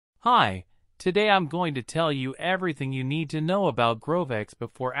Hi, today I'm going to tell you everything you need to know about GROVEX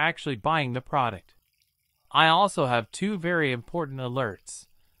before actually buying the product. I also have two very important alerts,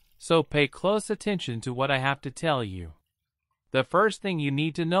 so pay close attention to what I have to tell you. The first thing you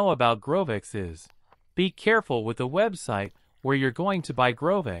need to know about GROVEX is, be careful with the website where you're going to buy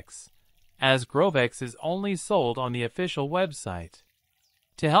GROVEX, as GROVEX is only sold on the official website.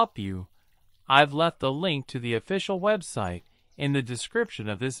 To help you, I've left the link to the official website in the description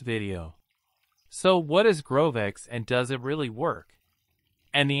of this video. So what is GROVEX and does it really work?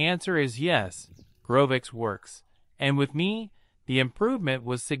 And the answer is yes, GROVEX works, and with me, the improvement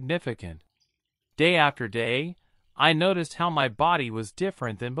was significant. Day after day, I noticed how my body was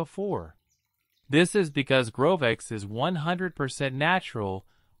different than before. This is because GROVEX is 100% natural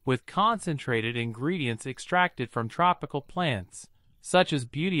with concentrated ingredients extracted from tropical plants, such as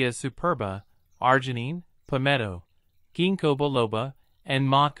Butea Superba, Arginine, Pametto, Gingko Biloba, and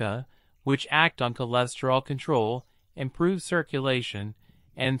Maca, which act on cholesterol control, improve circulation,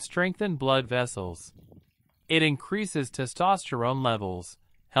 and strengthen blood vessels. It increases testosterone levels,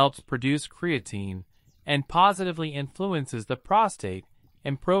 helps produce creatine, and positively influences the prostate,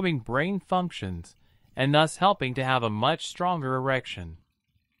 improving brain functions, and thus helping to have a much stronger erection.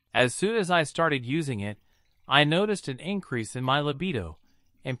 As soon as I started using it, I noticed an increase in my libido,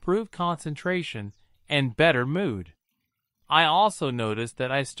 improved concentration, and better mood. I also noticed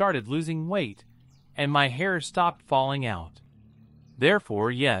that I started losing weight, and my hair stopped falling out. Therefore,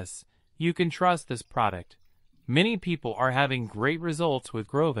 yes, you can trust this product. Many people are having great results with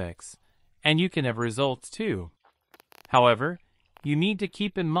GROVEX, and you can have results too. However, you need to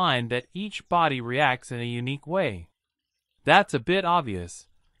keep in mind that each body reacts in a unique way. That's a bit obvious,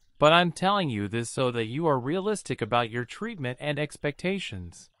 but I'm telling you this so that you are realistic about your treatment and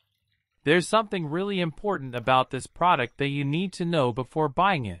expectations. There's something really important about this product that you need to know before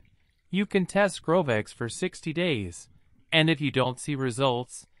buying it. You can test GROVEX for 60 days, and if you don't see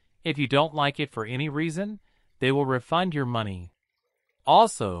results, if you don't like it for any reason, they will refund your money.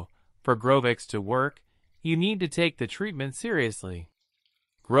 Also, for GROVEX to work, you need to take the treatment seriously.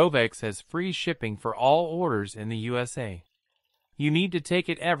 GROVEX has free shipping for all orders in the USA. You need to take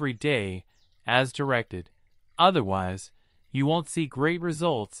it every day, as directed. Otherwise, you won't see great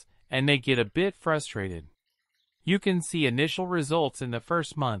results and may get a bit frustrated. You can see initial results in the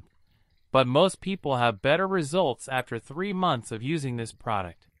first month, but most people have better results after 3 months of using this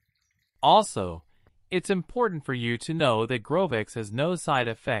product. Also, it's important for you to know that GROVEX has no side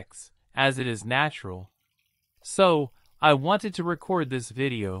effects, as it is natural. So, I wanted to record this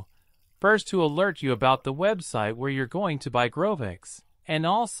video, first to alert you about the website where you're going to buy GROVEX, and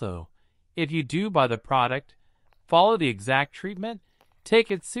also, if you do buy the product, follow the exact treatment,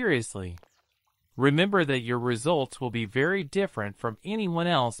 take it seriously. Remember that your results will be very different from anyone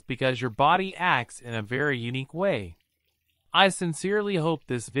else because your body acts in a very unique way. I sincerely hope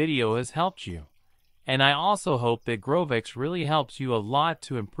this video has helped you, and I also hope that GROVEX really helps you a lot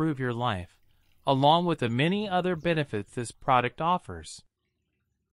to improve your life, along with the many other benefits this product offers.